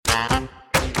Have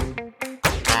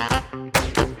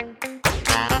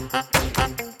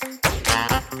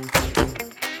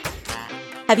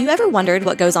you ever wondered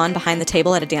what goes on behind the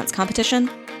table at a dance competition?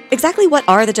 Exactly what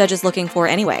are the judges looking for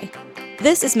anyway?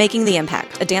 This is Making the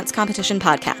Impact, a dance competition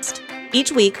podcast.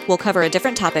 Each week, we'll cover a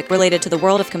different topic related to the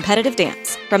world of competitive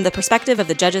dance from the perspective of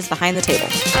the judges behind the table.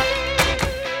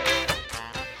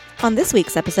 On this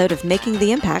week's episode of Making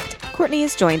the Impact, Courtney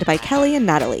is joined by Kelly and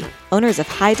Natalie, owners of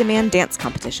High Demand Dance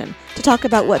Competition, to talk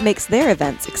about what makes their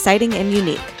events exciting and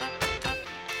unique.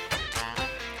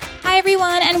 Hi,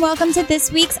 everyone, and welcome to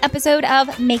this week's episode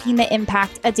of Making the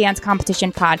Impact, a dance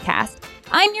competition podcast.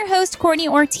 I'm your host, Courtney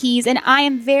Ortiz, and I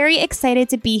am very excited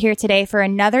to be here today for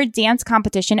another dance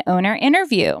competition owner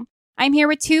interview. I'm here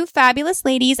with two fabulous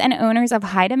ladies and owners of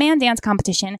High Demand Dance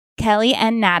Competition, Kelly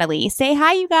and Natalie. Say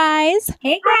hi, you guys.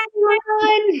 Hey,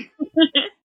 everyone.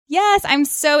 Yes, I'm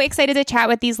so excited to chat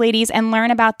with these ladies and learn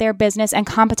about their business and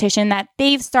competition that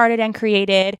they've started and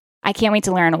created. I can't wait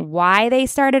to learn why they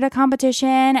started a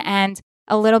competition and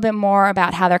a little bit more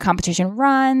about how their competition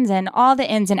runs and all the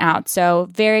ins and outs. So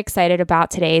very excited about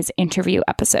today's interview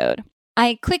episode.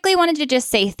 I quickly wanted to just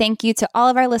say thank you to all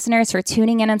of our listeners for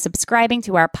tuning in and subscribing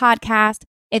to our podcast.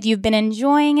 If you've been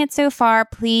enjoying it so far,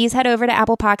 please head over to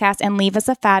Apple Podcasts and leave us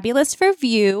a fabulous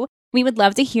review. We would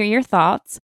love to hear your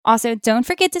thoughts. Also, don't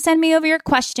forget to send me over your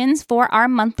questions for our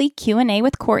monthly Q&A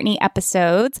with Courtney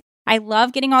episodes. I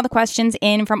love getting all the questions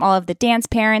in from all of the dance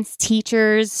parents,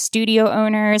 teachers, studio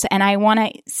owners, and I want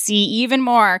to see even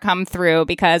more come through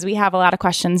because we have a lot of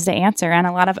questions to answer and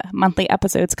a lot of monthly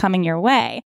episodes coming your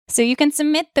way. So you can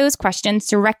submit those questions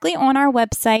directly on our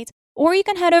website, or you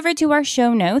can head over to our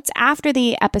show notes after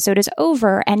the episode is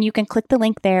over, and you can click the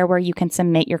link there where you can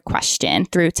submit your question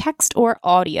through text or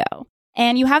audio.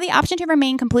 And you have the option to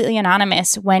remain completely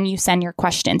anonymous when you send your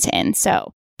questions in.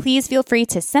 So please feel free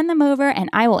to send them over and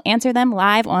I will answer them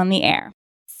live on the air.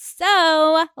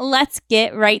 So let's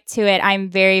get right to it. I'm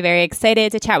very, very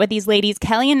excited to chat with these ladies,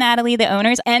 Kelly and Natalie, the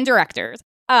owners and directors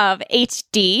of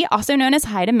HD, also known as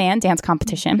High Demand Dance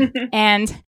Competition.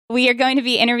 And we are going to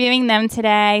be interviewing them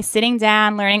today, sitting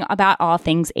down, learning about all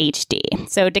things HD.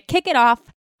 So to kick it off,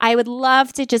 I would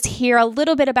love to just hear a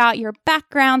little bit about your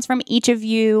backgrounds from each of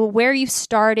you, where you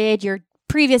started, your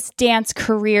previous dance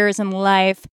careers in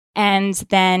life, and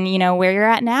then, where you're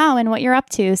at now and what you're up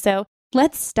to. So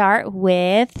let's start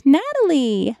with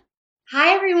Natalie.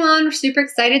 Hi, everyone. We're super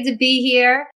excited to be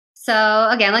here. So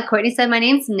again, like Courtney said, my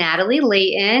name's Natalie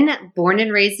Layton, born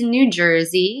and raised in New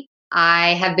Jersey.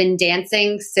 I have been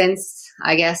dancing since,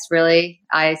 really,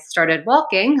 I started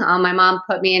walking. My mom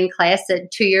put me in class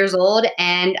at 2 years old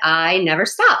and I never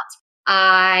stopped.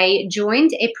 I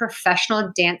joined a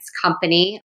professional dance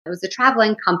company. It was a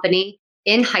traveling company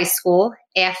in high school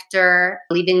after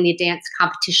leaving the dance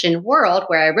competition world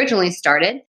where I originally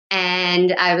started.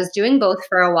 And I was doing both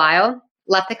for a while,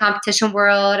 left the competition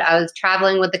world. I was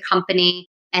traveling with the company.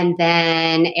 And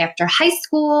then after high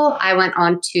school, I went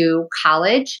on to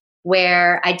college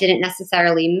where I didn't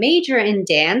necessarily major in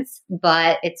dance,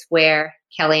 but it's where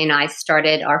Kelly and I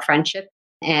started our friendship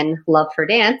and love for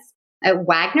dance at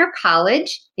Wagner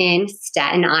College in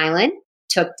Staten Island.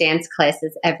 Took dance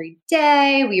classes every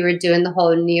day. We were doing the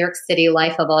whole New York City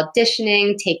life of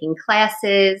auditioning, taking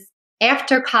classes.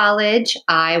 After college,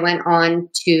 I went on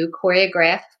to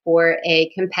choreograph for a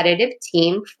competitive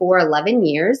team for 11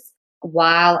 years.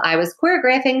 While I was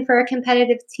choreographing for a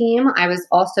competitive team, I was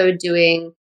also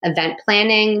doing event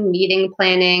planning, meeting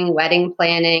planning, wedding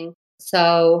planning.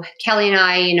 So Kelly and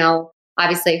I,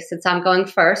 obviously, since I'm going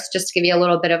first, just to give you a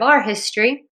little bit of our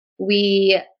history,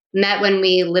 we met when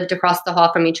we lived across the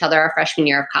hall from each other our freshman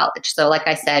year of college. So like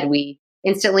I said, we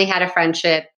instantly had a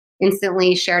friendship,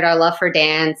 instantly shared our love for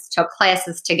dance, took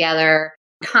classes together,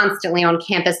 constantly on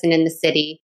campus and in the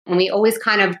city. And we always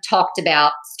kind of talked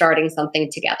about starting something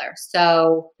together.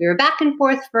 So we were back and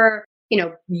forth for,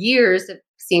 years, it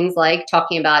seems like,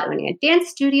 talking about owning a dance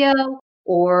studio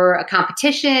or a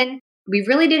competition. We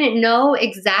really didn't know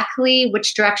exactly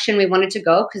which direction we wanted to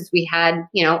go because we had,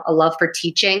 a love for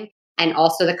teaching and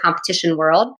also the competition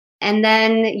world. And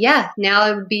then, now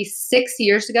it would be 6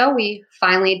 years ago, we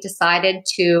finally decided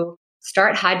to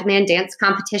start High Demand Dance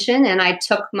Competition. And I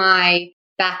took my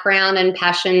background and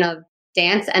passion of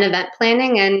dance and event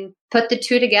planning and put the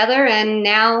two together. And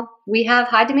now we have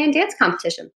High Demand Dance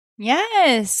Competition.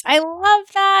 Yes, I love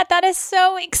that. That is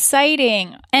so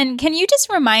exciting. And can you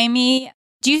just remind me,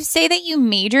 do you say that you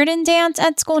majored in dance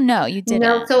at school? No, you didn't.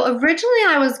 No, so originally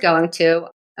I was going to.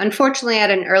 Unfortunately,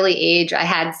 at an early age, I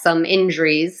had some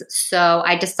injuries. So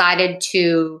I decided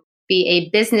to be a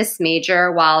business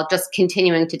major while just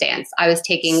continuing to dance. I was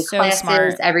taking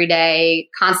classes every day,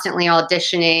 constantly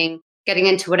auditioning, getting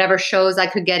into whatever shows I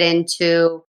could get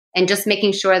into, and just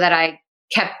making sure that I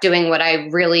kept doing what I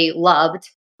really loved.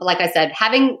 But like I said,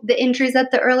 having the injuries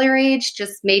at the earlier age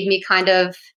just made me kind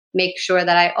of make sure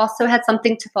that I also had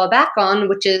something to fall back on,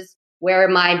 which is where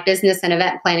my business and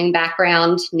event planning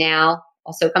background now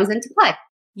also comes into play.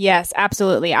 Yes,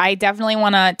 absolutely. I definitely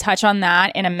want to touch on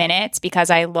that in a minute because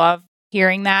I love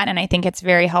hearing that. And I think it's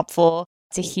very helpful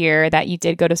to hear that you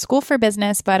did go to school for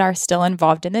business, but are still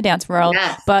involved in the dance world.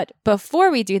 Yes. But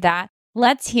before we do that,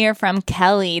 let's hear from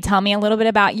Kelly. Tell me a little bit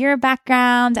about your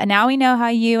background. And now we know how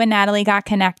you and Natalie got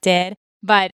connected,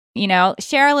 but,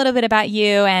 share a little bit about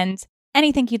you and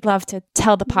anything you'd love to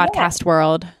tell the podcast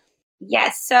world.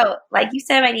 Yes. So like you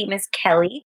said, my name is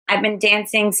Kelly. I've been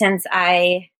dancing since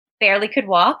I barely could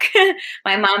walk.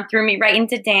 My mom threw me right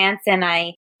into dance, and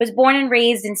I was born and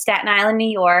raised in Staten Island,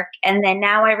 New York. And then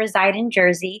now I reside in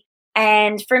Jersey.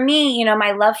 And for me,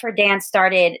 my love for dance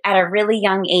started at a really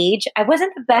young age. I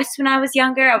wasn't the best when I was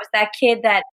younger. I was that kid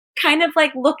that kind of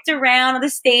like looked around on the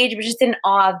stage, was just in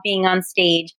awe of being on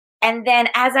stage. And then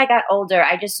as I got older,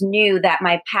 I just knew that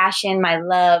my passion, my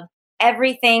love,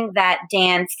 everything that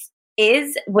dance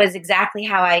was exactly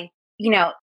how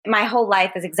my whole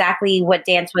life is exactly what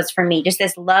dance was for me. Just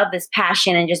this love, this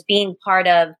passion, and just being part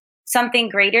of something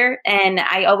greater. And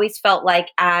I always felt like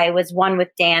I was one with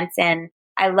dance, and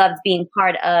I loved being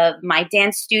part of my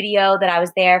dance studio that I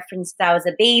was there since I was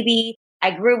a baby.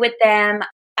 I grew with them.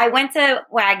 I went to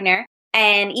Wagner.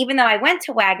 And even though I went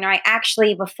to Wagner, I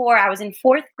actually, before I was in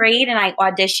 4th grade, and I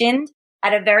auditioned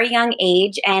at a very young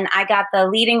age, and I got the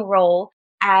leading role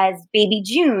as Baby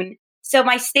June. So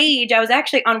my stage, I was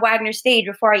actually on Wagner stage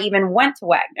before I even went to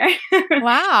Wagner.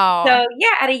 Wow. So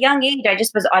yeah, at a young age, I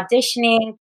just was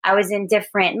auditioning. I was in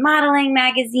different modeling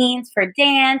magazines for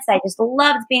dance. I just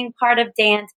loved being part of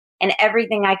dance and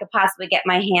everything I could possibly get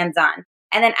my hands on.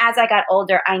 And then as I got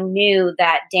older, I knew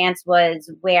that dance was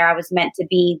where I was meant to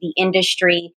be, the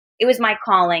industry. It was my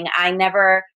calling. I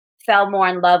never fell more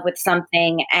in love with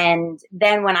something. And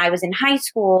then when I was in high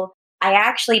school, I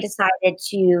actually decided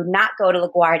to not go to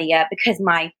LaGuardia because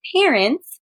my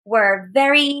parents were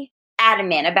very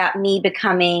adamant about me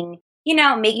becoming,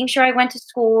 making sure I went to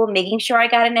school, making sure I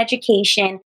got an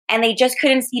education. And they just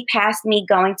couldn't see past me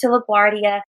going to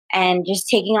LaGuardia and just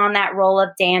taking on that role of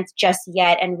dance just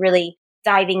yet and really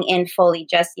diving in fully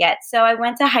just yet. So I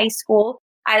went to high school.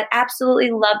 I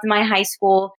absolutely loved my high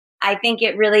school. I think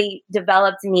it really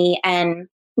developed me and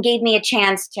gave me a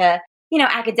chance to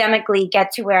academically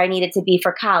get to where I needed to be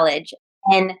for college.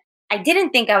 And I didn't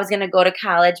think I was going to go to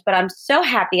college, but I'm so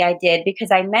happy I did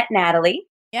because I met Natalie.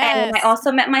 Yes. And I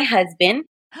also met my husband,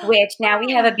 which now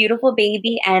we have a beautiful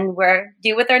baby and we're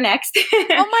due with our next. Oh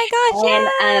my gosh,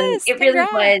 yes. It really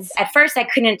was, at first I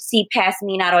couldn't see past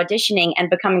me not auditioning and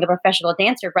becoming a professional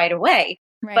dancer right away.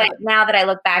 Right. But now that I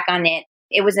look back on it,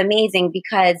 it was amazing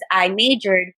because I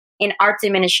majored in arts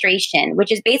administration,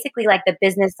 which is basically like the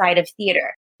business side of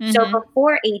theater. Mm-hmm. So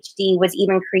before HD was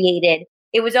even created,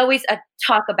 it was always a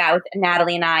talk about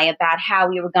Natalie and I about how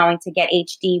we were going to get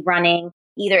HD running.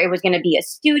 Either it was going to be a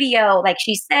studio, like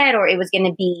she said, or it was going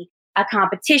to be a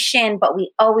competition, but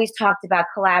we always talked about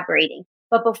collaborating.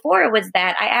 But before it was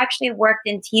that, I actually worked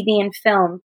in TV and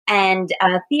film and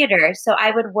theater. So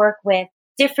I would work with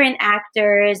different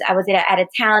actors. I was at a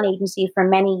talent agency for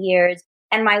many years.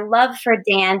 And my love for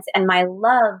dance and my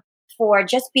love for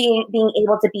just being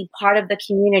able to be part of the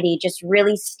community just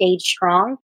really stayed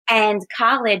strong. And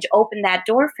college opened that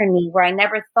door for me where I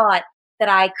never thought that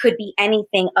I could be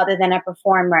anything other than a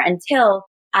performer until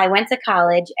I went to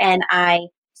college and I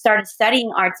started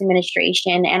studying arts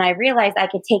administration. And I realized I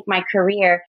could take my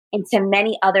career into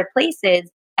many other places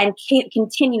and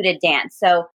continue to dance.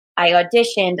 So I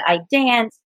auditioned, I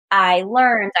danced, I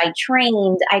learned, I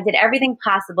trained, I did everything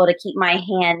possible to keep my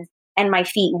hands and my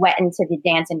feet wet into the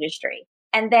dance industry.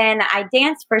 And then I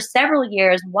danced for several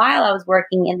years while I was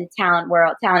working in the talent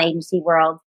agency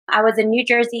world. I was a New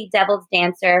Jersey Devils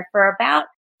dancer for about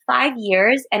 5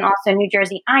 years and also New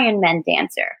Jersey Ironmen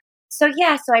dancer. So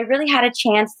I really had a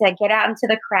chance to get out into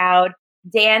the crowd,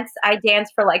 dance. I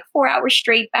danced for like 4 hours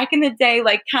straight back in the day,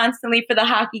 like constantly for the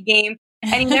hockey game.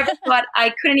 And you never thought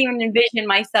I couldn't even envision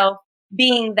myself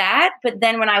being that. But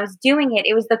then when I was doing it,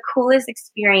 it was the coolest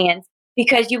experience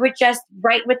because you were just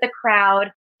right with the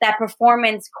crowd, that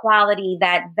performance quality,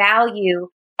 that value,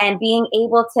 and being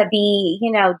able to be,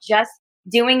 just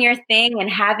doing your thing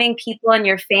and having people and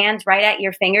your fans right at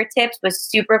your fingertips was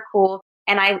super cool.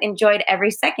 And I enjoyed every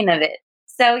second of it.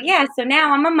 So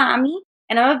now I'm a mommy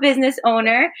and I'm a business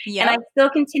owner. Yep. And I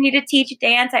still continue to teach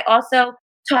dance. I also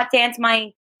taught dance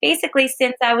basically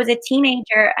since I was a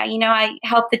teenager. I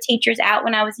helped the teachers out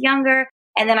when I was younger.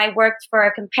 And then I worked for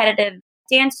a competitive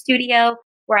dance studio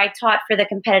where I taught for the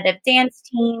competitive dance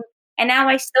team. And now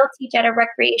I still teach at a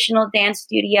recreational dance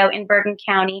studio in Bergen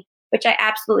County, which I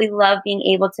absolutely love, being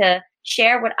able to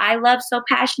share what I love so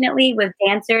passionately with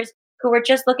dancers who are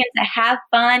just looking to have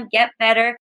fun, get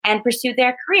better, and pursue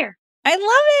their career. I love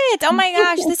it. Oh my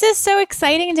gosh. This is so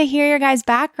exciting to hear your guys'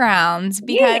 backgrounds,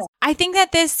 because I think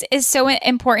that this is so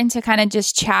important to kind of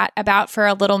just chat about for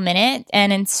a little minute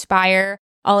and inspire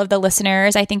all of the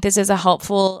listeners. I think this is a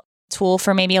helpful tool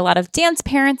for maybe a lot of dance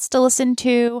parents to listen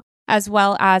to, as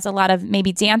well as a lot of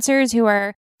maybe dancers who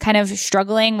are kind of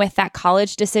struggling with that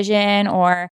college decision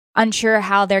or unsure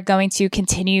how they're going to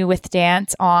continue with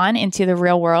dance on into the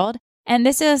real world. And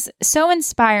this is so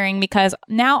inspiring because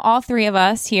now all three of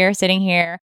us here sitting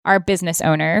here are business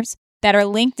owners that are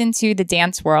linked into the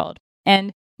dance world.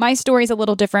 And my story is a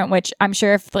little different, which I'm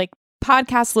sure if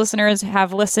podcast listeners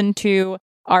have listened to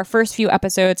our first few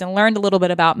episodes and learned a little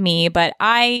bit about me, but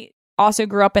I also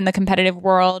grew up in the competitive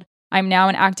world. I'm now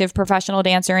an active professional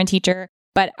dancer and teacher,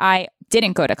 but I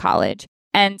didn't go to college.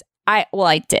 And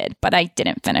I did, but I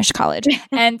didn't finish college.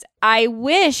 And I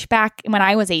wish back when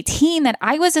I was 18 that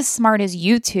I was as smart as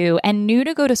you two and knew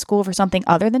to go to school for something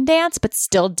other than dance, but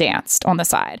still danced on the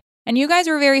side. And you guys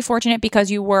were very fortunate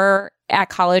because you were at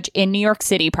college in New York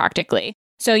City practically.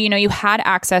 So, you had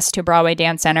access to Broadway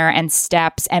Dance Center and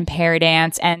Steps and Pair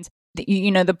Dance and,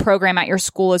 the program at your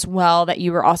school as well that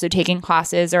you were also taking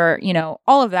classes or,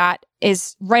 all of that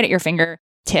is right at your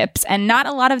fingertips. And not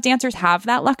a lot of dancers have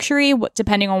that luxury,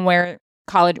 depending on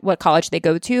what college they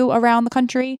go to around the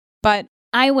country. But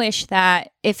I wish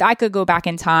that if I could go back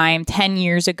in time 10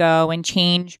 years ago and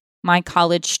change my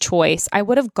college choice, I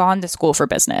would have gone to school for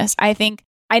business. I think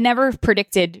I never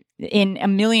predicted in a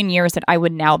million years that I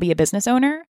would now be a business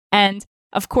owner. And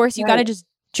of course, you got to just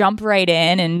jump right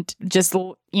in and just,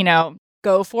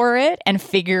 go for it and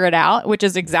figure it out, which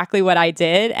is exactly what I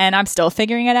did. And I'm still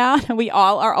figuring it out. We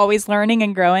all are always learning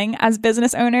and growing as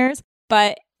business owners.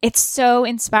 But it's so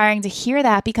inspiring to hear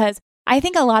that because I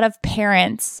think a lot of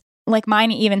parents, like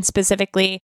mine even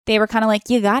specifically, they were kind of like,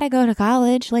 you got to go to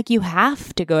college. Like, you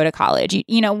have to go to college.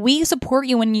 We support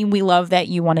you when we love that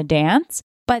you want to dance.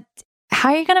 But how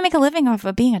are you going to make a living off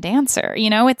of being a dancer?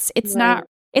 It's not,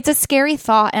 it's a scary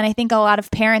thought. And I think a lot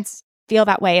of parents feel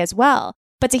that way as well.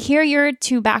 But to hear your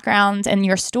two backgrounds and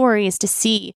your stories, to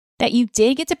see that you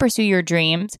did get to pursue your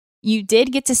dreams, you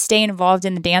did get to stay involved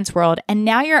in the dance world, and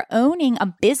now you're owning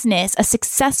a business, a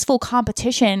successful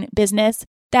competition business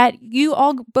that you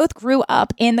all both grew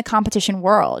up in the competition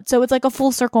world. So it's like a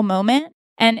full circle moment.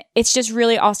 And it's just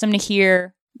really awesome to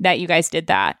hear that you guys did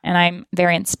that. And I'm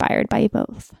very inspired by you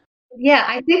both. Yeah,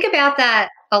 I think about that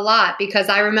a lot because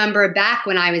I remember back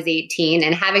when I was 18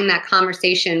 and having that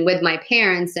conversation with my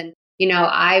parents. And,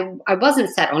 I wasn't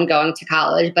set on going to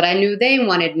college, but I knew they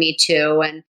wanted me to.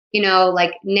 And,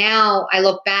 now I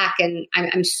look back and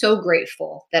I'm so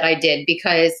grateful that I did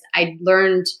because I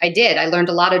learned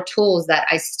a lot of tools that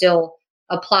I still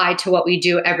apply to what we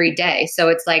do every day. So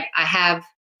it's like I have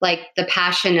the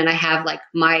passion and I have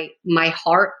my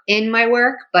heart in my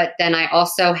work, but then I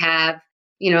also have,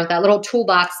 that little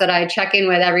toolbox that I check in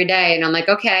with every day. And I'm like,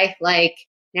 okay,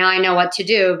 now I know what to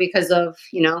do because of,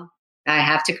 I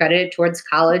have to credit it towards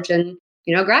college and,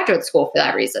 graduate school for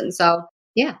that reason. So,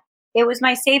 yeah. It was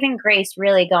my saving grace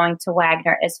really going to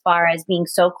Wagner as far as being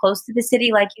so close to the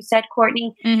city, like you said,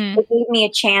 Courtney. Mm-hmm. It gave me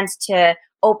a chance to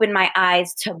open my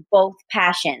eyes to both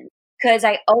passions because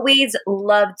I always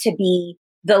loved to be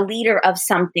the leader of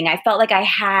something. I felt like I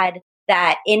had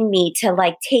that in me to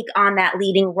take on that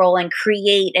leading role and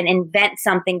create and invent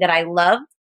something that I loved.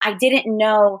 I didn't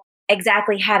know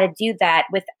exactly how to do that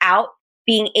without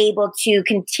being able to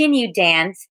continue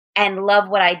dance and love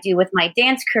what I do with my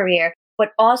dance career,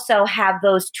 but also have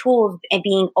those tools and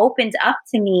being opened up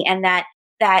to me and that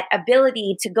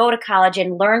ability to go to college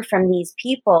and learn from these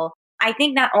people. I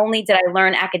think not only did I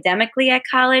learn academically at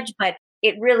college, but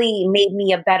it really made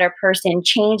me a better person,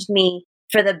 changed me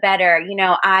for the better.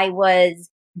 I was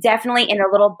definitely in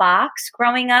a little box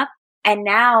growing up. And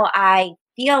now I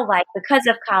feel like because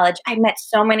of college, I met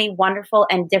so many wonderful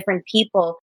and different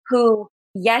people who,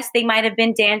 yes, they might have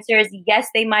been dancers. Yes,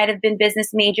 they might have been business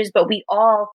majors, but we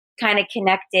all kind of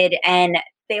connected. And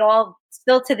they all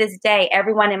still to this day,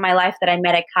 everyone in my life that I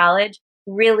met at college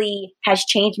really has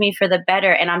changed me for the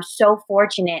better. And I'm so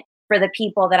fortunate for the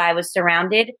people that I was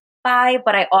surrounded by.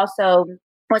 But I also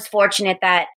was fortunate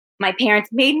that my parents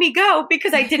made me go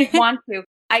because I didn't want to.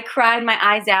 I cried my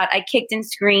eyes out. I kicked and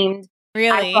screamed.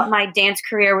 Really? I thought my dance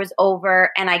career was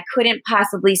over, and I couldn't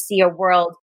possibly see a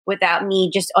world without me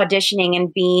just auditioning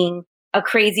and being a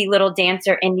crazy little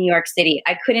dancer in New York City.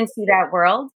 I couldn't see that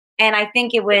world. And I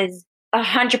think it was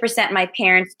 100% my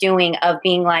parents doing of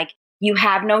being like, you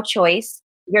have no choice.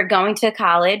 You're going to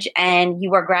college and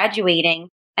you are graduating,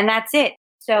 and that's it.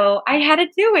 So I had to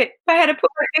do it. I had to put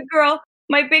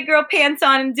my big girl pants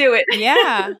on and do it.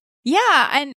 Yeah. Yeah.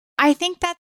 And I think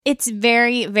that it's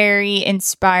very, very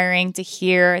inspiring to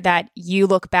hear that you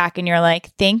look back and you're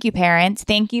like, thank you, parents.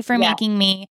 Thank you for making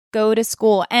me go to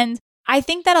school. And I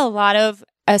think that a lot of,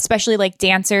 especially like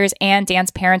dancers and dance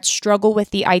parents, struggle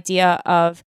with the idea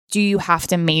of, do you have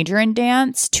to major in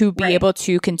dance to be able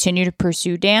to continue to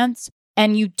pursue dance?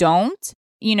 And you don't.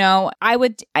 You know, I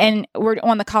would, and we're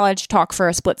on the college talk for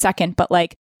a split second, but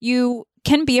like you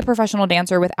can be a professional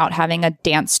dancer without having a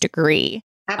dance degree.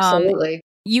 Absolutely.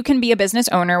 You can be a business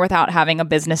owner without having a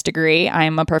business degree.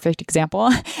 I'm a perfect example.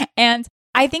 And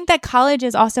I think that college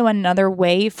is also another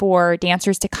way for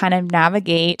dancers to kind of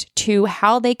navigate to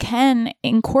how they can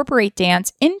incorporate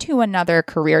dance into another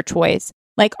career choice.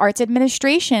 Like arts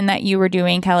administration that you were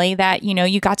doing, Kelly, that, you know,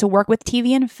 you got to work with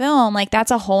TV and film. Like that's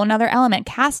a whole nother element.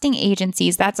 Casting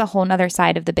agencies, that's a whole nother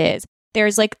side of the biz.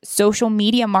 There's like social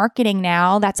media marketing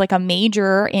now. That's like a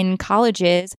major in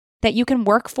colleges that you can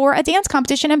work for a dance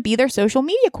competition and be their social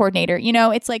media coordinator. You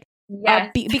know, it's like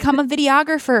become a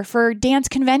videographer for dance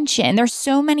convention. There's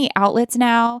so many outlets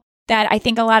now that I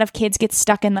think a lot of kids get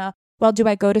stuck in the, well, do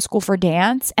I go to school for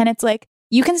dance? And it's like,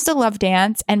 you can still love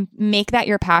dance and make that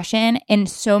your passion in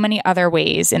so many other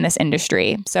ways in this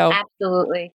industry. So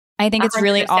absolutely. I think it's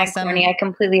really awesome. Courtney, I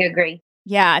completely agree.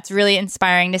 Yeah, it's really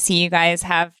inspiring to see you guys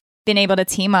have been able to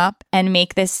team up and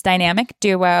make this dynamic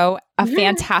duo a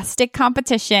fantastic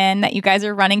competition that you guys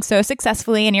are running so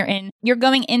successfully, and you're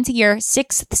going into your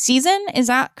 6th season. Is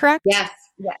that correct? Yes.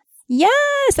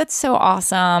 Yes, that's so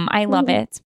awesome. I love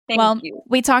it. Thank you.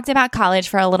 We talked about college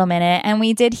for a little minute, and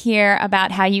we did hear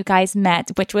about how you guys met,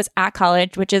 which was at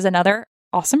college, which is another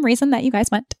awesome reason that you guys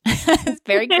went.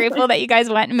 Very grateful that you guys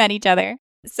went and met each other.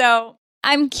 So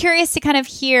I'm curious to kind of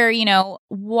hear, you know,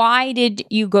 why did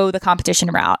you go the competition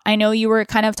route? I know you were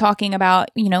kind of talking about,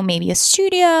 you know, maybe a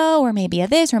studio or maybe a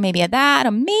this or maybe a that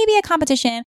or maybe a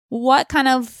competition. What kind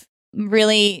of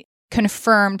really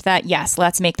confirmed that, yes,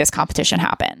 let's make this competition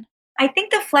happen? I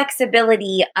think the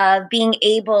flexibility of being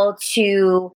able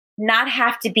to not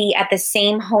have to be at the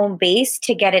same home base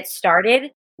to get it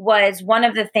started was one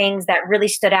of the things that really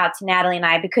stood out to Natalie and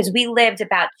I, because we lived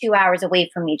about 2 hours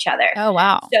away from each other. Oh,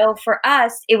 wow. So for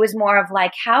us, it was more of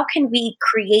like, how can we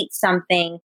create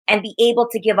something and be able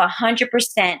to give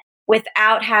 100%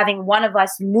 without having one of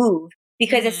us move?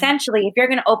 Because essentially, if you're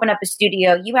going to open up a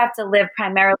studio, you have to live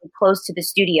primarily close to the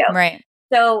studio. Right.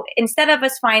 So instead of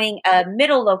us finding a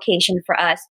middle location for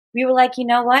us, we were like, you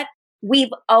know what?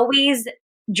 We've always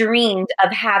dreamed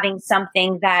of having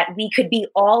something that we could be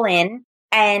all in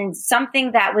and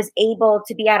something that was able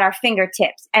to be at our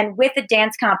fingertips. And with the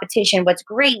dance competition, what's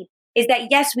great is that,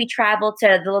 yes, we travel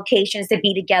to the locations to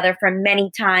be together for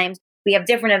many times. We have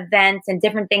different events and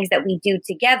different things that we do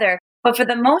together. But for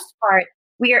the most part,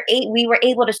 we were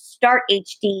able to start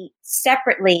HD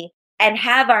separately and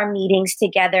have our meetings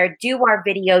together, do our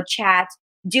video chats,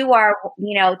 do our,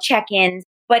 check-ins,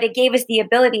 but it gave us the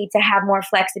ability to have more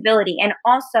flexibility. And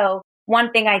also,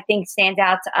 one thing I think stands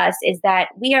out to us is that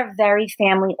we are very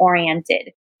family oriented,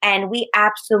 and we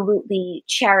absolutely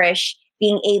cherish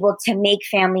being able to make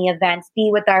family events,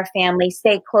 be with our family,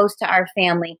 stay close to our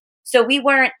family. So we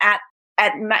weren't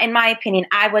in my opinion,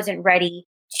 I wasn't ready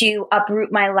to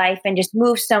uproot my life and just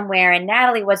move somewhere, and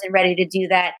Natalie wasn't ready to do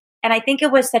that. And I think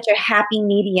it was such a happy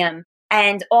medium.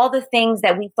 And all the things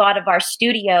that we thought of our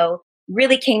studio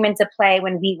really came into play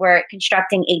when we were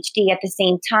constructing HD at the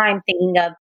same time, thinking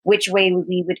of which way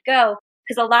we would go.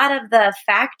 Because a lot of the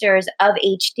factors of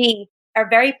HD are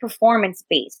very performance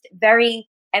based,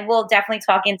 and we'll definitely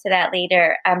talk into that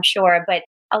later, I'm sure. But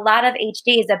a lot of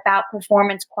HD is about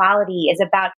performance quality, is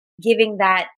about giving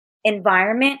that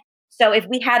environment. So if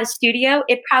we had a studio,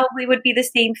 it probably would be the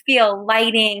same feel,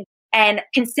 lighting, and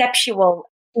conceptual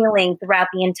feeling throughout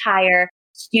the entire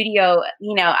studio,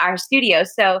 our studio.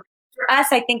 So for us,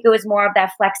 I think it was more of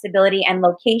that flexibility and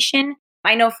location.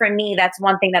 I know for me, that's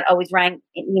one thing that always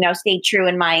stayed true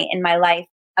in my life,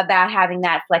 about having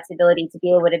that flexibility to be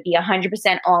able to be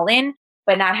 100% all in,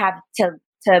 but not have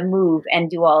to move and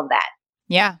do all of that.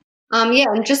 Yeah.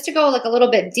 And just to go a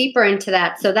little bit deeper into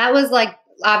that. So that was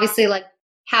obviously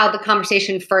how the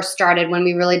conversation first started when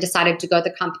we really decided to go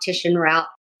the competition route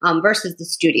versus the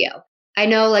studio. I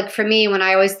know for me, when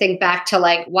I always think back to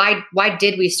why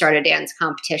did we start a dance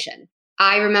competition?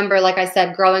 I remember, like I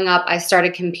said, growing up, I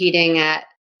started competing at,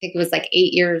 I think it was like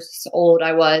 8 years old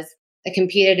I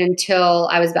competed until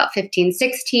I was about 15,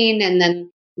 16. And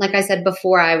then, like I said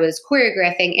before, I was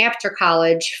choreographing after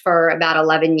college for about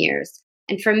 11 years.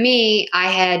 And for me, I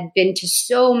had been to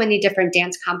so many different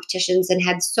dance competitions and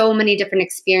had so many different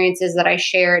experiences that I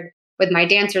shared with my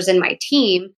dancers and my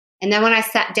team. And then when I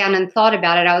sat down and thought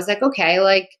about it, I was like, okay,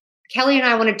 like Kelly and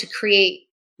I wanted to create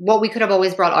what we could have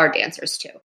always brought our dancers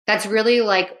to. That's really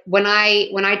like when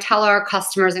I tell our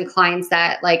customers and clients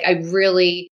that, like, I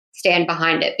really stand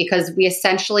behind it, because we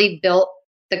essentially built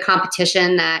the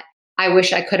competition that I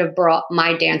wish I could have brought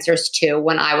my dancers to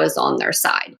when I was on their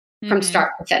side from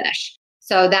start to finish.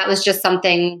 So that was just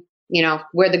something,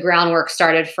 where the groundwork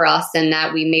started for us, and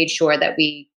that we made sure that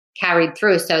we carried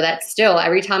through. So that still,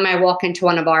 every time I walk into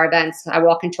one of our events, I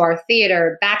walk into our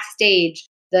theater, backstage,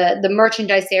 the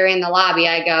merchandise area in the lobby,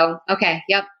 I go, okay,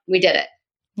 yep, we did it.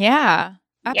 Yeah,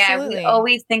 absolutely. Yeah, we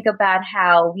always think about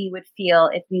how we would feel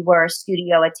if we were a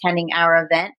studio attending our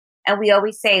event. And we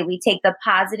always say we take the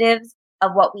positives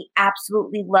of what we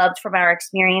absolutely loved from our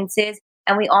experiences.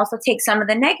 And we also take some of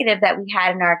the negative that we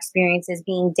had in our experiences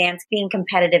being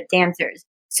competitive dancers.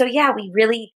 So yeah,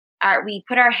 we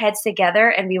put our heads together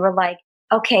and we were like,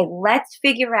 okay, let's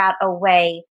figure out a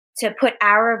way to put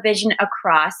our vision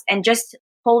across and just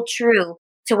hold true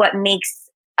to what makes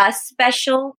us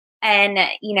special. And,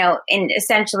 and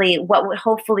essentially what would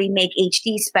hopefully make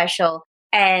HD special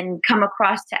and come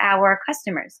across to our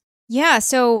customers. Yeah.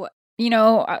 So,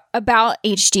 about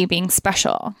HD being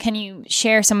special, can you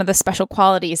share some of the special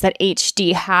qualities that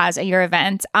HD has at your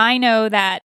events? I know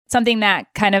that something that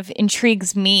kind of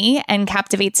intrigues me and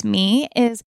captivates me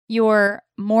is your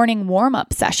morning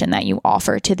warm-up session that you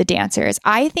offer to the dancers.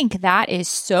 I think that is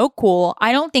so cool.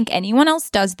 I don't think anyone else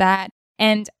does that.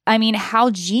 And I mean,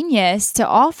 how genius to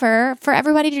offer for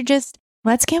everybody to just,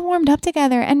 let's get warmed up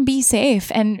together and be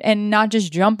safe and not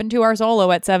just jump into our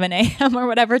solo at 7 a.m. or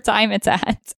whatever time it's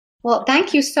at. Well,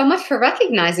 thank you so much for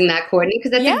recognizing that, Courtney,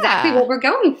 because that's exactly what we're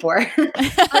going for.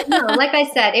 But no, like I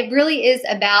said, it really is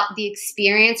about the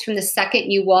experience from the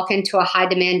second you walk into a high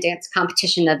demand dance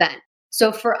competition event.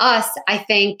 So for us, I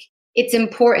think it's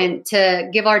important to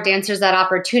give our dancers that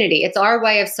opportunity. It's our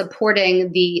way of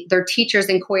supporting their teachers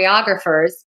and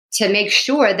choreographers to make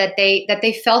sure that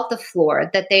they felt the floor,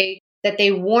 that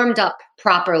they warmed up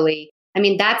properly. I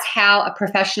mean, that's how a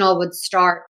professional would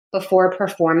start before a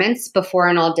performance, before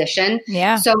an audition.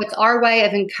 Yeah. So it's our way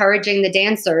of encouraging the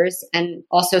dancers and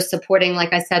also supporting,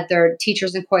 like I said, their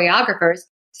teachers and choreographers.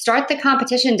 Start the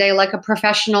competition day like a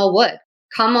professional would.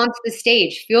 Come onto the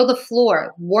stage, feel the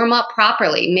floor, warm up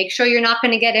properly, make sure you're not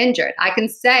going to get injured. I can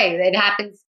say that it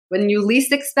happens when you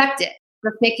least expect it.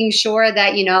 Just making sure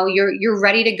that, you're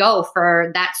ready to go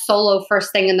for that solo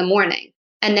first thing in the morning.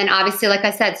 And then obviously, like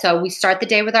I said, so we start the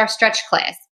day with our stretch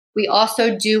class. We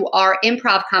also do our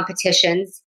improv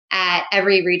competitions at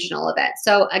every regional event.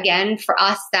 So again, for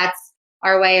us, that's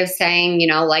our way of saying,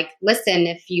 listen,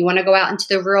 if you want to go out into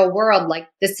the real world, like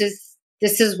this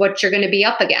is what you're going to be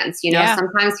up against.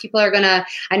 Sometimes people are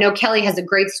I know Kelly has a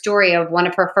great story of one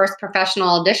of her first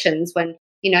professional auditions when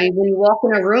you walk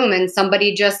in a room and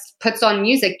somebody just puts on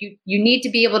music, you need to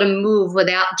be able to move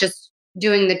without just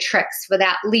doing the tricks,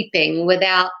 without leaping,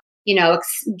 without,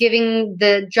 giving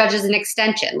the judges an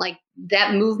extension. Like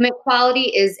that movement quality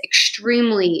is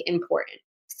extremely important.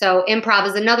 So improv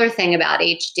is another thing about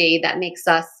HD that makes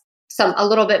us a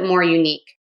little bit more unique.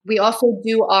 We also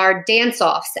do our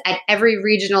dance-offs at every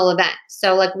regional event.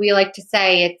 So like we like to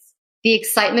say, it's the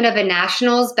excitement of a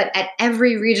nationals, but at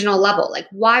every regional level. Like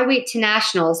why wait to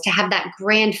nationals to have that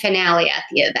grand finale at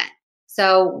the event?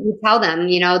 So we tell them,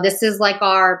 this is like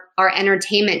our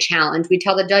entertainment challenge. We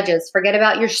tell the judges, forget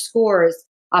about your scores.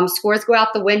 Scores go out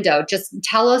the window. Just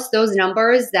tell us those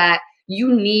numbers that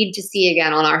you need to see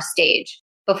again on our stage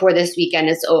before this weekend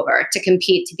is over to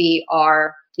compete to be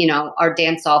our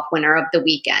dance-off winner of the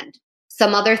weekend.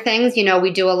 Some other things,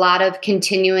 we do a lot of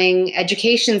continuing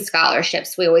education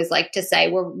scholarships. We always like to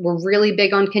say we're really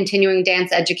big on continuing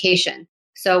dance education.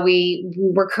 So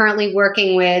we're currently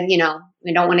working with,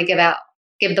 we don't want to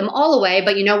give them all away,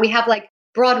 but we have like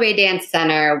Broadway Dance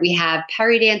Center, we have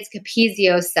Perry Dance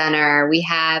Capizio Center, we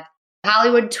have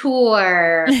Hollywood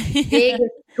Tour, Vegas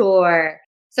Tour.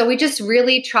 So we just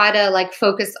really try to like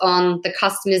focus on the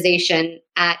customization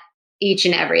at each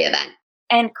and every event.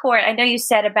 And Court, I know you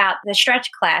said about the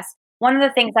stretch class. One of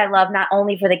the things I love, not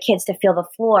only for the kids to feel the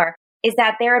floor, is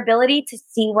that their ability to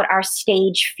see what our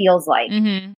stage feels like.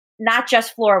 Mm-hmm. Not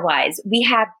just floor wise. We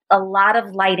have a lot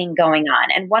of lighting going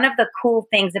on. And one of the cool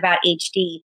things about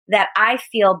HD that I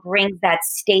feel brings that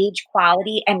stage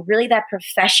quality and really that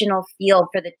professional feel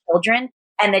for the children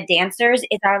and the dancers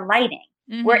is our lighting.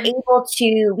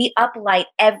 We uplight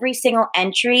every single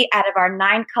entry out of our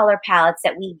 9 color palettes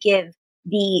that we give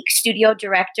the studio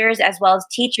directors as well as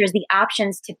teachers the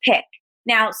options to pick.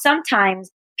 Now,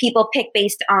 sometimes people pick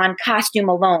based on costume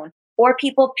alone, or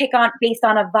people pick on based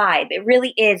on a vibe. It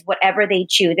really is whatever they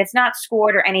choose. It's not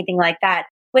scored or anything like that,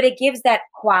 but it gives that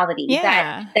quality,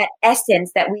 that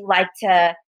essence that we like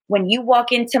to. When you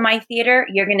walk into my theater,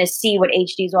 you're going to see what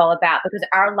HD is all about because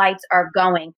our lights are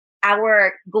going.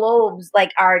 Our globes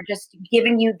are just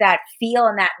giving you that feel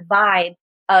and that vibe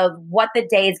of what the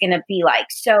day is going to be like.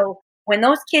 So when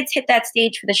those kids hit that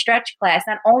stage for the stretch class,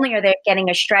 not only are they getting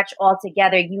a stretch all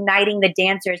together, uniting the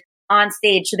dancers on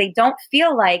stage so they don't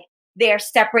feel like they're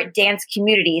separate dance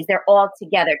communities. They're all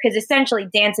together because essentially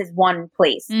dance is one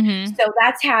place. So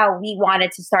that's how we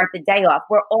wanted to start the day off.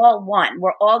 We're all one.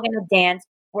 We're all going to dance.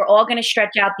 We're all going to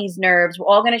stretch out these nerves. We're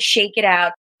all going to shake it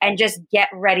out and just get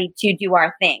ready to do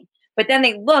our thing. But then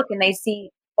they look and they see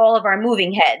all of our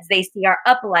moving heads. They see our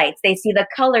uplights. They see the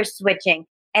colors switching.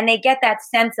 And they get that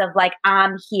sense of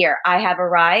I'm here. I have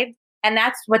arrived. And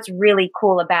that's what's really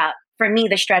cool about, for me,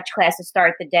 the stretch class to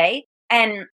start the day.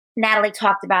 And Natalie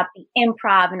talked about the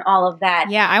improv and all of that.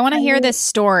 Yeah, I want to hear this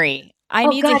story. I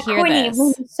need to hear this.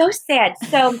 I'm so sad.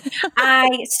 So I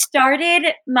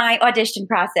started my audition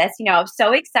process. I was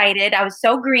so excited. I was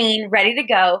so green, ready to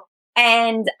go.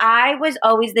 And I was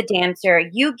always the dancer.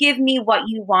 You give me what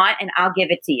you want and I'll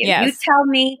give it to you. Yes. You tell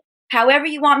me however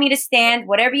you want me to stand,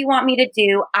 whatever you want me to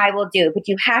do, I will do. But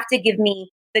you have to give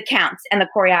me the counts and the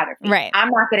choreography. Right. I'm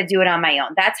not going to do it on my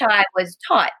own. That's how I was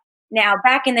taught. Now,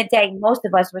 back in the day, most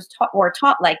of us were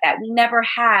taught like that. We never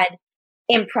had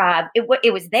improv.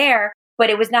 It was there, but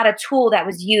it was not a tool that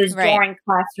was used during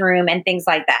classroom and things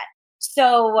like that.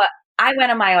 So I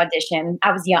went on my audition.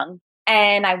 I was young.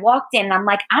 And I walked in and I'm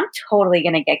like, I'm totally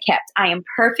going to get kept. I am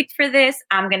perfect for this.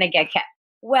 I'm going to get kept.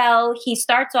 Well, he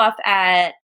starts off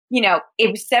at,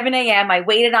 it was 7 a.m. I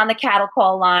waited on the cattle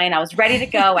call line. I was ready to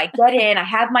go. I get in. I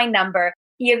have my number.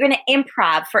 You're going to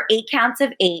improv for 8 counts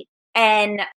of 8.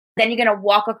 And then you're going to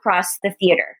walk across the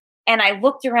theater. And I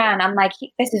looked around. I'm like,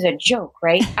 this is a joke,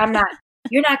 right?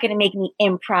 You're not going to make me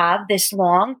improv this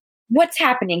long. What's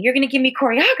happening? You're going to give me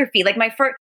choreography.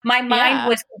 My mind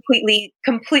was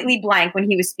completely blank when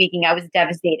he was speaking. I was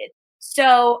devastated.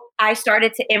 So I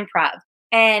started to improv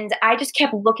and I just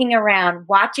kept looking around,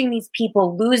 watching these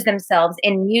people lose themselves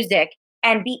in music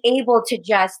and be able to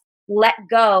just let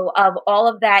go of all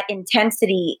of that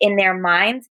intensity in their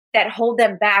minds that hold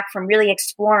them back from really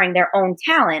exploring their own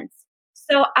talents.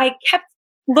 So I kept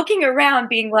looking around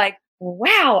being like,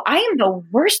 wow, I am the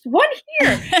worst one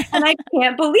here. And I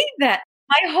can't believe that.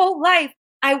 My whole life,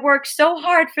 I worked so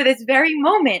hard for this very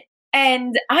moment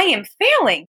and I am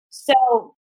failing.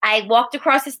 So I walked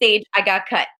across the stage. I got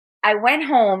cut. I went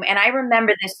home and I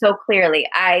remember this so clearly.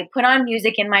 I put on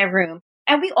music in my room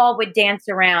and we all would dance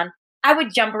around. I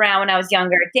would jump around when I was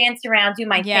younger, dance around, do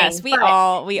my thing. Yes, we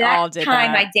all did that. The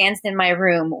time I danced in my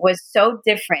room was so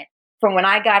different from when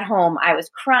I got home. I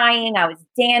was crying, I was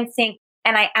dancing,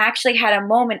 and I actually had a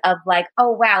moment of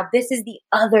oh wow, this is the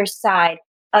other side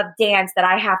of dance that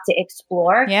I have to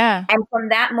explore. Yeah. And from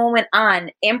that moment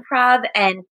on, improv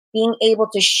and being able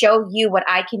to show you what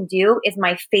I can do is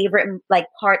my favorite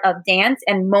part of dance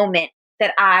and moment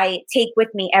that I take with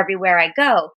me everywhere I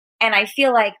go. And I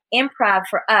feel like improv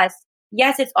for us,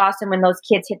 yes, it's awesome when those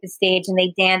kids hit the stage and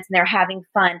they dance and they're having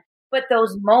fun. But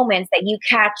those moments that you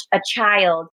catch a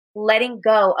child letting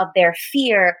go of their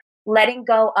fear, letting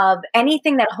go of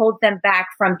anything that holds them back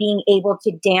from being able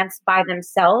to dance by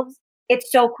themselves, it's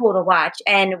so cool to watch.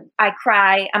 And I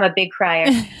cry. I'm a big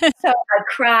crier. So I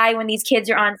cry when these kids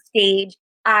are on stage.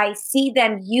 I see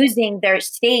them using their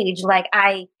stage like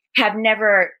I have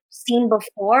never seen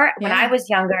before. When I was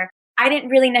younger, I didn't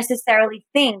really necessarily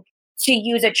think to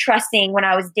use a trussing when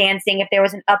I was dancing, if there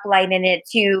was an uplight in it,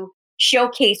 to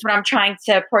showcase what I'm trying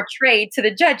to portray to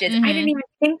the judges. I didn't even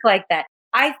think like that.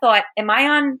 I thought, am I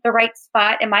on the right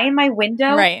spot? Am I in my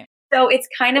window? Right. So it's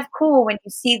kind of cool when you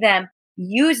see them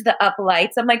use the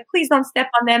uplights. I'm like, please don't step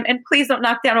on them and please don't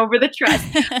knock down over the truss.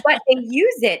 But they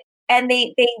use it and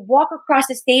they walk across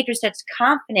the stage with such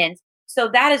confidence. So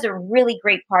that is a really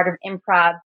great part of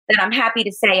improv that I'm happy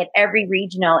to say at every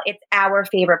regional, it's our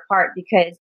favorite part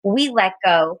because we let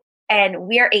go and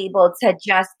we're able to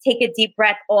just take a deep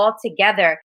breath all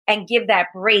together and give that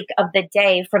break of the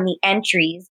day from the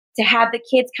entries to have the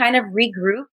kids kind of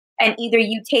regroup. And either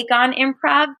you take on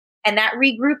improv and that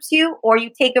regroups you, or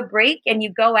you take a break and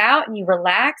you go out and you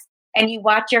relax and you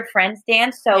watch your friends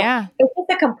dance. So Yeah. it's just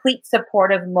a complete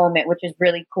supportive moment, which is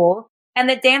really cool. And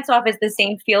the dance off is the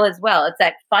same feel as well. It's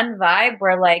that fun vibe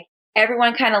where like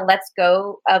everyone kind of lets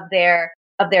go of their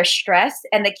stress,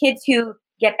 and the kids who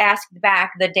get asked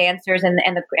back, the dancers and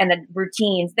the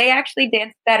routines, they actually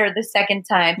dance better the second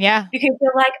time. Yeah. Because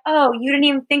they're like, oh, you didn't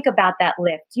even think about that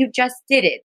lift. You just did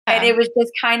it. And it was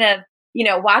just kind of,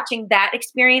 watching that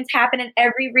experience happen in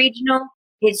every regional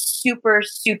is super,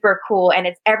 super cool. And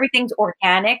everything's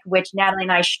organic, which Natalie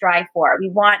and I strive for. We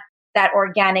want that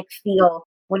organic feel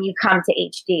when you come to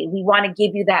HD. We want to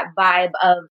give you that vibe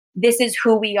of this is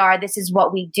who we are. This is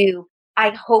what we do. I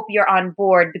hope you're on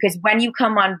board, because when you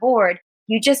come on board,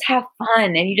 you just have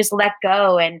fun and you just let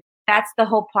go. And that's the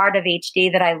whole part of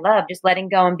HD that I love, just letting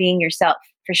go and being yourself,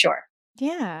 for sure.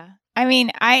 Yeah. I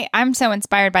mean, I'm so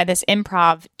inspired by this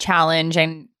improv challenge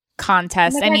and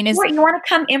contest. Oh my God, you want to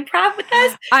come improv with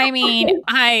us? I mean,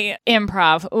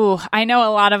 improv. Ooh, I know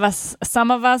a lot of us,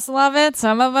 some of us love it,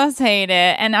 some of us hate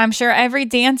it. And I'm sure every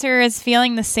dancer is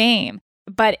feeling the same.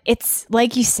 But it's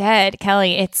like you said,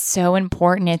 Kelly, it's so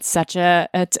important. It's such a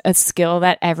skill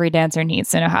that every dancer needs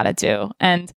to know how to do.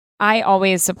 And I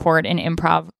always support an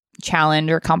improv challenge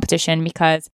or competition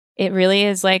because it really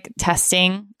is like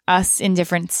testing us in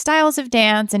different styles of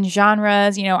dance and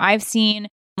genres. I've seen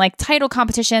like title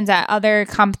competitions at other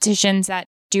competitions that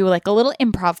do like a little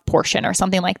improv portion or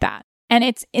something like that. And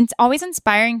it's always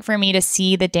inspiring for me to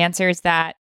see the dancers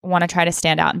that want to try to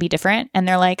stand out and be different. And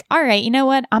they're like, all right, you know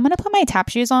what? I'm going to put my tap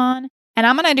shoes on and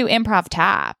I'm going to do improv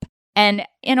tap. And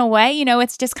in a way,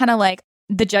 it's just kind of like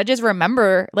the judges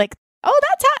remember like, oh,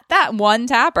 that's that one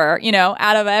tapper,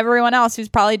 out of everyone else who's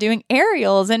probably doing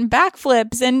aerials and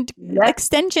backflips and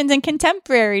extensions and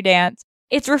contemporary dance.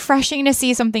 It's refreshing to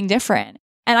see something different.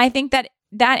 And I think that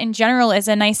in general is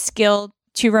a nice skill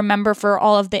to remember for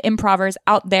all of the improvers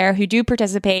out there who do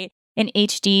participate in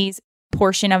HD's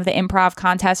portion of the improv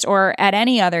contest or at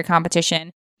any other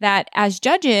competition, that as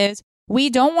judges, we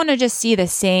don't want to just see the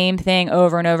same thing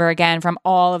over and over again from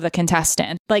all of the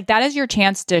contestants. Like that is your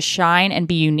chance to shine and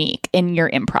be unique in your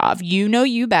improv. You know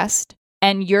you best,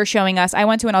 and you're showing us. I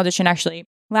went to an audition actually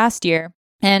last year,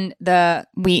 and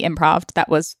we improved. That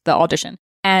was the audition.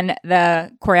 And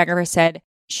the choreographer said,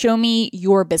 show me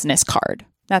your business card.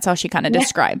 That's how she kind of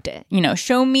described it.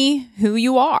 Show me who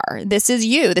you are. This is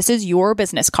you. This is your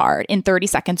business card. In 30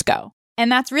 seconds, go.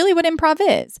 And that's really what improv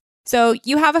is. So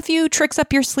you have a few tricks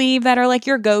up your sleeve that are like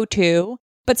your go-to,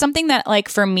 but something that like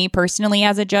for me personally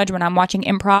as a judge, when I'm watching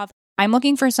improv, I'm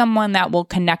looking for someone that will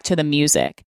connect to the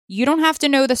music. You don't have to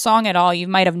know the song at all. You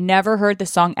might have never heard the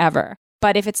song ever.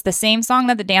 But if it's the same song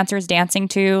that the dancer is dancing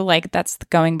to, like that's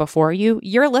going before you,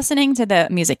 you're listening to the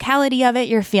musicality of it.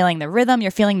 You're feeling the rhythm.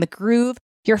 You're feeling the groove.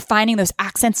 You're finding those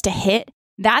accents to hit.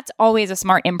 That's always a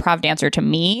smart improv dancer to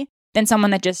me than someone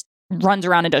that just runs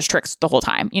around and does tricks the whole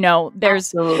time.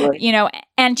 There's, Absolutely.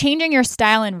 And changing your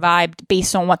style and vibe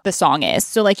based on what the song is.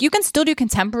 So like you can still do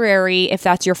contemporary if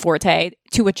that's your forte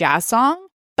to a jazz song,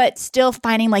 but still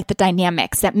finding like the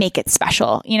dynamics that make it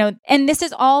special, and this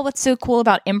is all what's so cool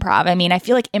about improv. I mean, I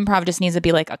feel like improv just needs to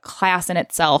be like a class in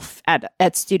itself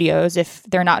at studios if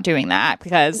they're not doing that,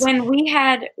 because when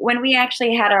we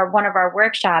actually had one of our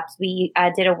workshops, we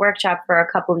did a workshop for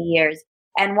a couple of years,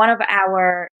 and one of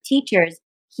our teachers,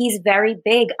 he's very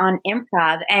big on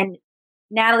improv, and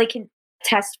Natalie can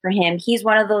attest for him. He's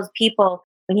one of those people,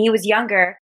 when he was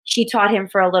younger, she taught him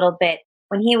for a little bit.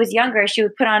 When he was younger, she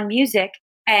would put on music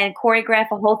and choreograph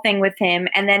a whole thing with him,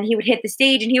 and then he would hit the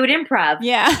stage and he would improv.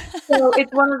 Yeah. So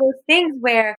it's one of those things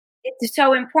where it's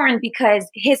so important, because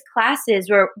his classes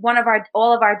were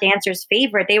all of our dancers'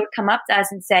 favorite. They would come up to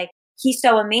us and say, he's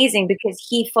so amazing because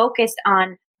he focused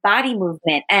on body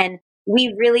movement. And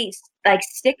we really like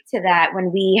stick to that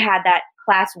when we had that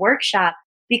class workshop,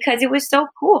 because it was so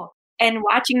cool. And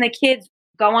watching the kids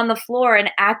go on the floor and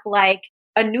act like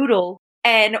a noodle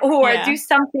or do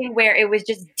something where it was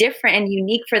just different and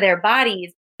unique for their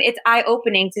bodies. It's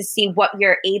eye-opening to see what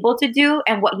you're able to do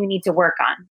and what you need to work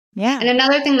on. Yeah. And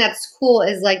another thing that's cool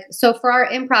is like, so for our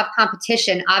improv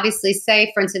competition, obviously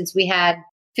say, for instance, we had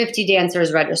 50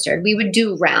 dancers registered, we would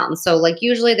do rounds. So like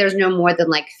usually there's no more than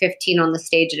like 15 on the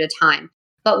stage at a time.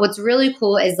 But what's really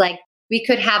cool is like we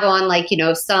could have on like,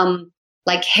 some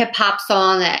like hip hop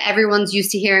song that everyone's used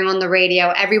to hearing on the radio.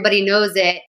 Everybody knows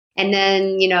it. And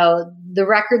then, the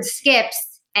record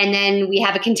skips and then we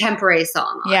have a contemporary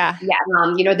song on. Yeah.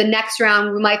 The next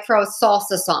round we might throw a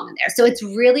salsa song in there. So it's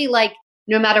really like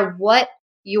no matter what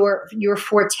your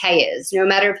forte is, no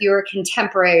matter if you're a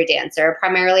contemporary dancer,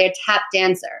 primarily a tap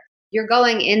dancer, you're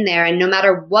going in there, and no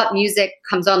matter what music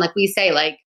comes on, like we say,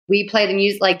 like we play the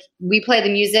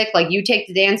music, like you take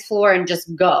the dance floor and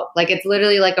just go. Like it's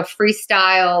literally like a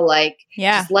freestyle, like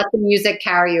just let the music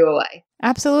carry you away.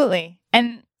 Absolutely.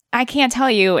 And I can't tell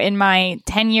you in my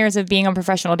 10 years of being a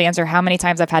professional dancer how many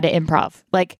times I've had to improv.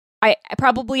 Like I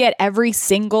probably at every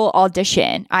single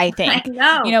audition, I think.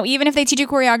 I know. Even if they teach you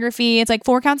choreography, it's like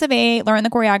 4 counts of 8, learn the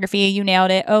choreography, you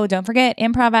nailed it. Oh, don't forget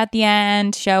improv at the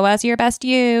end, show us your best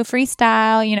you,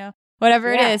 freestyle,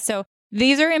 whatever it is. So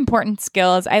these are important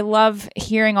skills. I love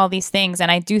hearing all these things.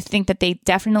 And I do think that they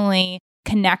definitely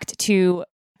connect to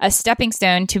a stepping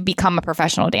stone to become a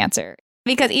professional dancer.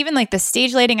 Because even like the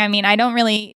stage lighting, I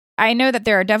know that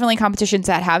there are definitely competitions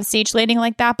that have stage lighting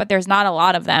like that, but there's not a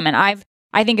lot of them. And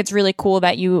I think it's really cool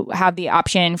that you have the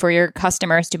option for your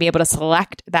customers to be able to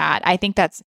select that. I think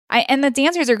and the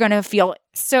dancers are going to feel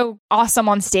so awesome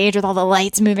on stage with all the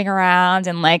lights moving around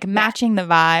and like matching the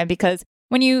vibe. Because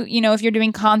when if you're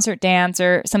doing concert dance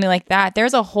or something like that,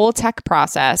 there's a whole tech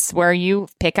process where you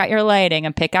pick out your lighting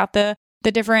and pick out the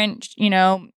different,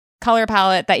 color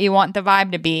palette that you want the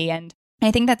vibe to be. And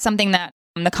I think that's something that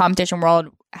the competition world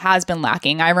has been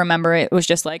lacking. I remember it was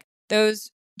just like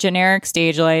those generic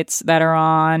stage lights that are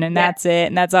on and that's it.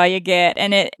 And that's all you get.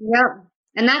 And and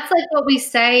that's like what we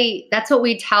say. That's what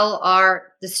we tell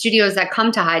the studios that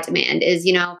come to High Demand is,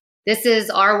 this is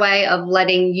our way of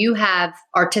letting you have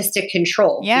artistic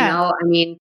control. Yeah.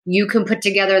 You can put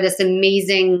together this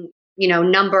amazing,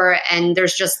 number and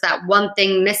there's just that one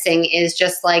thing missing is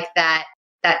just like that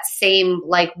same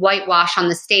like whitewash on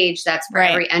the stage that's for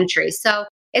every entry. So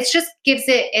it's just gives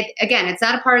it again, it's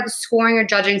not a part of the scoring or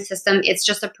judging system. It's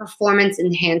just a performance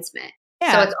enhancement.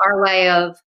 Yeah. So it's our way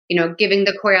of, giving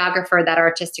the choreographer that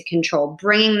artistic control,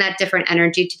 bringing that different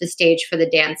energy to the stage for the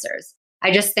dancers.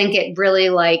 I just think it really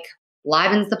like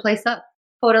livens the place up.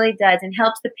 Totally does, and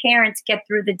helps the parents get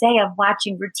through the day of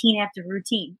watching routine after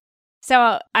routine.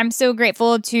 So I'm so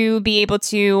grateful to be able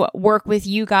to work with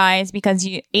you guys because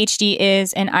HD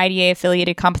is an IDA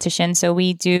affiliated competition. So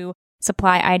we do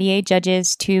supply IDA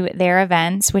judges to their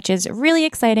events, which is really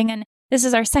exciting. And this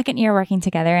is our second year working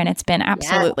together and it's been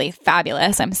absolutely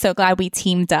fabulous. I'm so glad we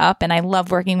teamed up and I love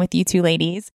working with you two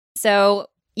ladies. So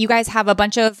you guys have a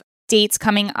bunch of dates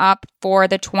coming up for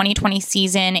the 2020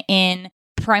 season in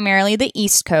primarily the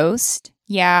East Coast.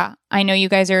 Yeah, I know you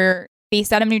guys are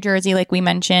based out of New Jersey, like we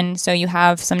mentioned. So you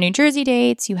have some New Jersey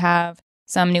dates, you have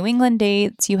some New England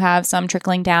dates, you have some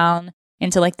trickling down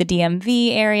into like the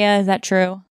DMV area. Is that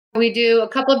true? We do a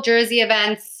couple of Jersey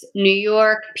events, New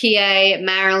York, PA,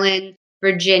 Maryland,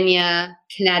 Virginia,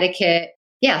 Connecticut.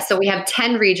 Yeah, so we have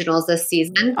 10 regionals this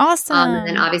season. Awesome. And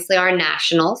then obviously our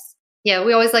nationals. Yeah,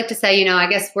 we always like to say, I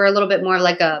guess we're a little bit more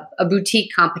like a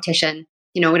boutique competition.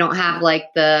 We don't have like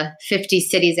the 50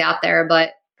 cities out there,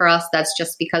 but for us, that's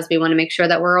just because we want to make sure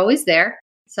that we're always there.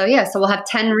 So we'll have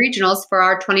 10 regionals for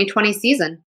our 2020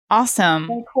 season.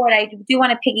 Awesome. And Cord, I do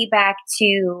want to piggyback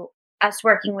to us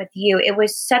working with you. It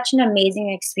was such an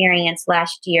amazing experience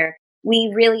last year.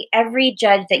 We really, every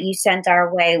judge that you sent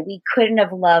our way, we couldn't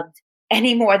have loved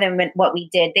any more than what we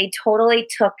did. They totally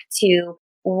took to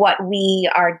what we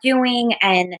are doing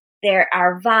and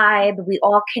our vibe. We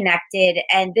all connected.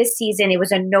 And this season, it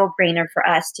was a no-brainer for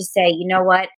us to say, you know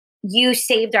what? You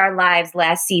saved our lives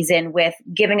last season with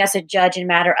giving us a judge in a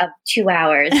matter of 2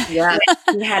 hours. Yeah.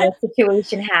 We had a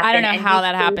situation happen. I don't know how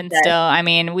that happened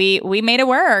still. We made it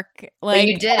work. Like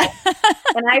you did.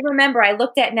 And I remember I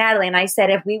looked at Natalie and I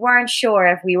said, if we weren't sure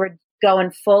if we were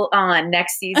going full on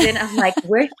next season, I'm like,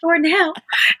 we're sure now.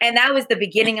 And that was the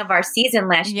beginning of our season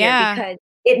last year because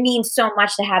it means so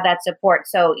much to have that support.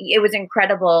 So it was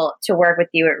incredible to work with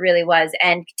you. It really was.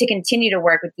 And to continue to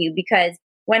work with you because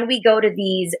when we go to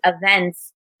these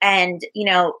events and,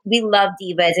 we love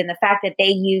divas and the fact that they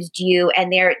used you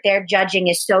and their judging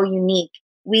is so unique,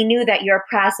 we knew that your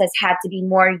process had to be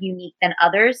more unique than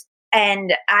others.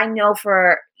 And I know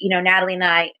for, Natalie and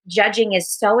I, judging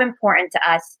is so important to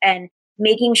us and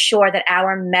making sure that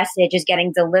our message is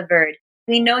getting delivered.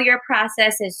 We know your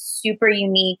process is super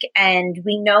unique and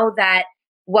we know that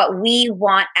what we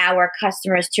want our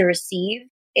customers to receive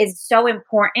is so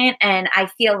important. And I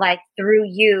feel like through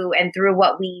you and through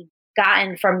what we've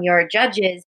gotten from your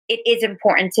judges, it is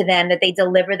important to them that they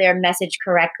deliver their message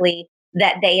correctly,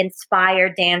 that they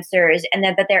inspire dancers, and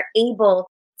that they're able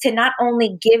to not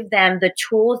only give them the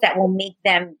tools that will make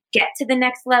them get to the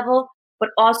next level,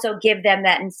 but also give them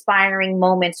that inspiring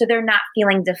moment so they're not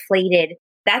feeling deflated.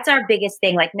 That's our biggest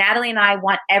thing. Like Natalie and I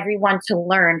want everyone to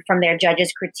learn from their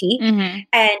judges' critique. Mm-hmm.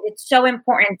 And it's so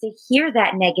important to hear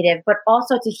that negative, but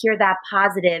also to hear that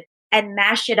positive and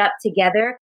mash it up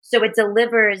together so it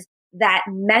delivers that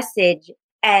message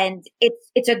And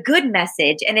it's a good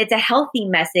message and it's a healthy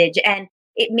message, and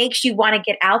it makes you want to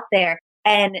get out there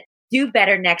and do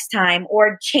better next time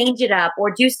or change it up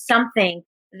or do something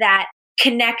that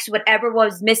connects whatever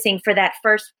was missing for that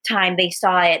first time they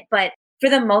saw it. But for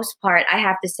the most part, I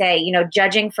have to say,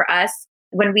 judging for us,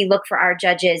 when we look for our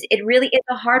judges, it really is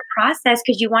a hard process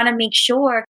because you want to make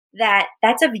sure that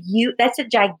that's a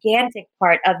gigantic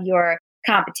part of your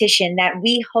competition that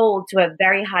we hold to a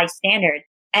very high standard.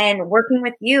 And working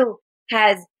with you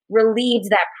has relieved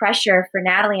that pressure for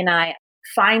Natalie and I,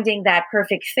 finding that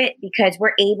perfect fit, because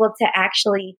we're able to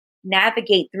actually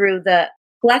navigate through the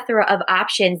plethora of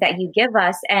options that you give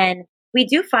us. And we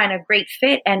do find a great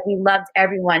fit, and we loved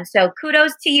everyone. So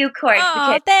kudos to you, Court.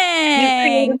 Oh, because thanks. you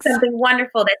created something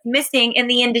wonderful that's missing in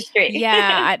the industry.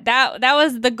 Yeah, that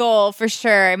was the goal for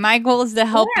sure. My goal is to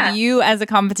help you as a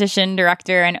competition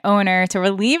director and owner to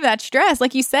relieve that stress.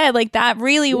 Like you said, like that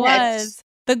really was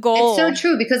the goal. It's so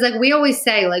true, because like we always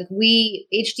say, like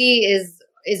HD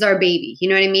is our baby. You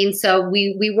know what I mean? So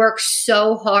we work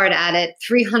so hard at it,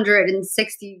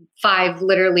 365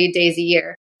 literally days a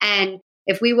year. And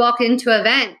if we walk into an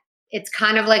event, it's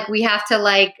kind of like we have to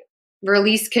like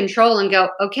release control and go,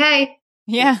 okay,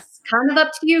 it's kind of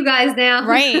up to you guys now.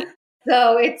 Right.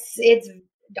 So it's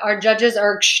our judges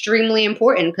are extremely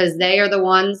important because they are the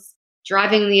ones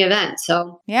driving the event.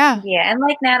 So yeah. And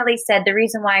like Natalie said, the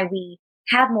reason why we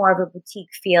have more of a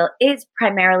boutique feel is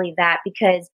primarily that,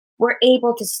 because we're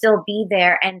able to still be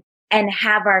there and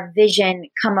have our vision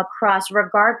come across,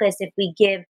 regardless if we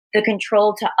give the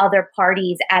control to other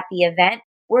parties at the event.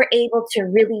 We're able to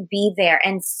really be there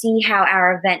and see how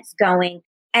our event's going.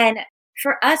 And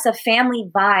for us, a family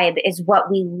vibe is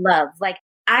what we love. Like,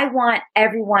 I want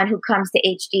everyone who comes to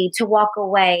HD to walk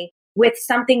away with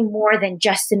something more than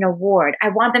just an award. I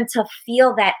want them to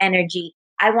feel that energy.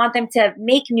 I want them to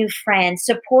make new friends,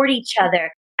 support each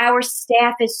other. Our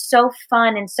staff is so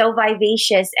fun and so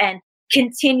vivacious and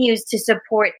continues to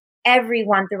support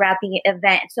everyone throughout the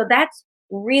event. So that's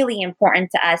really important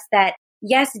to us, that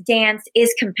yes, dance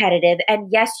is competitive, and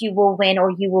yes, you will win or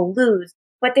you will lose,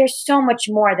 but there's so much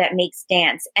more that makes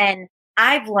dance. And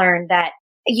I've learned that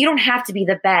you don't have to be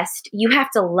the best. You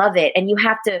have to love it, and you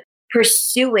have to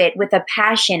pursue it with a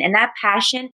passion. And that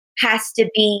passion has to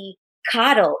be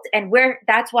coddled. And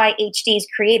that's why HD is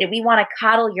created. We want to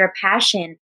coddle your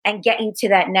passion and get you to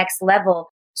that next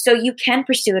level so you can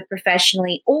pursue it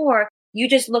professionally, or you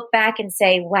just look back and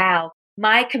say, wow,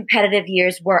 my competitive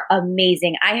years were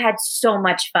amazing. I had so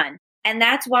much fun. And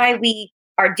that's why we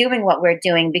are doing what we're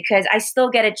doing, because I still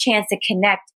get a chance to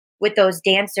connect with those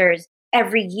dancers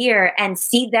every year and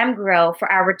see them grow for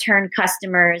our return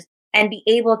customers, and be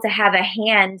able to have a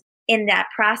hand in that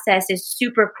process is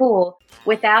super cool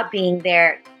without being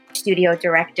their studio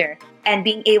director. And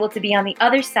being able to be on the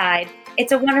other side,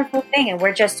 it's a wonderful thing. And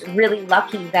we're just really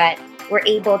lucky that we're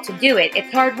able to do it.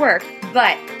 It's hard work,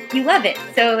 but you love it.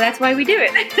 So that's why we do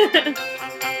it.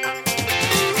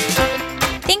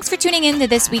 Thanks for tuning in to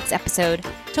this week's episode.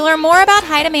 To learn more about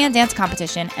High Demand Dance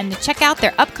Competition and to check out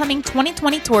their upcoming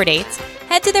 2020 tour dates,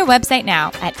 head to their website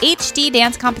now at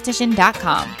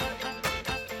hddancecompetition.com.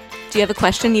 Do you have a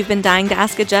question you've been dying to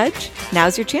ask a judge?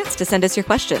 Now's your chance to send us your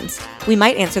questions. We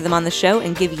might answer them on the show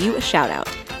and give you a shout out.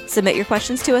 Submit your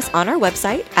questions to us on our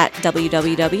website at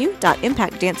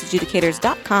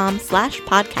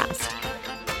www.impactdanceadjudicators.com/podcast.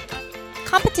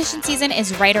 Competition season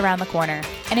is right around the corner,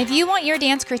 and if you want your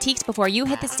dance critiques before you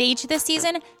hit the stage this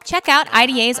season, check out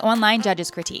IDA's online judges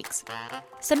critiques.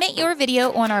 Submit your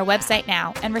video on our website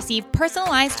now and receive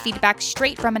personalized feedback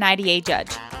straight from an IDA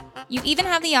judge. You even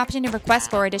have the option to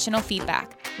request for additional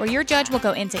feedback, where your judge will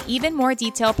go into even more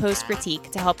detail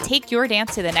post-critique to help take your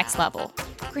dance to the next level.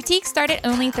 Critiques start at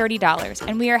only $30,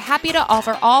 and we are happy to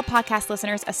offer all podcast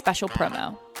listeners a special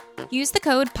promo. Use the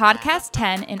code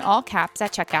PODCAST10 in all caps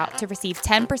at checkout to receive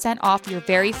 10% off your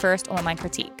very first online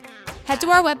critique. Head to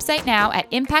our website now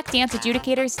at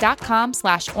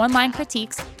impactdanceadjudicators.com/online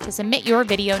critiques to submit your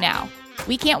video now.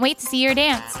 We can't wait to see your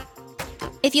dance.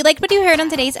 If you liked what you heard on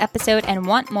today's episode and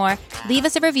want more, leave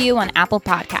us a review on Apple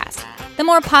Podcasts. The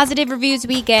more positive reviews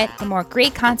we get, the more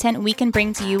great content we can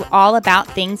bring to you all about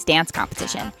things dance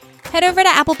competition. Head over to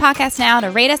Apple Podcasts now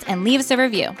to rate us and leave us a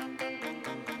review.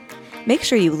 Make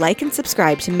sure you like and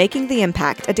subscribe to Making the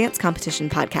Impact, a dance competition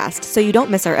podcast, so you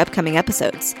don't miss our upcoming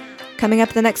episodes. Coming up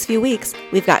the next few weeks,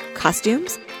 we've got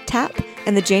costumes, tap,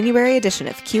 and the January edition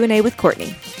of Q&A with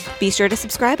Courtney. Be sure to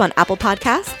subscribe on Apple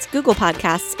Podcasts, Google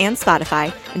Podcasts, and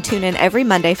Spotify, and tune in every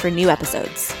Monday for new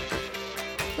episodes.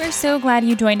 We're so glad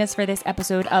you joined us for this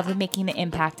episode of the Making the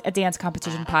Impact, a dance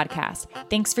competition podcast.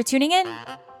 Thanks for tuning in.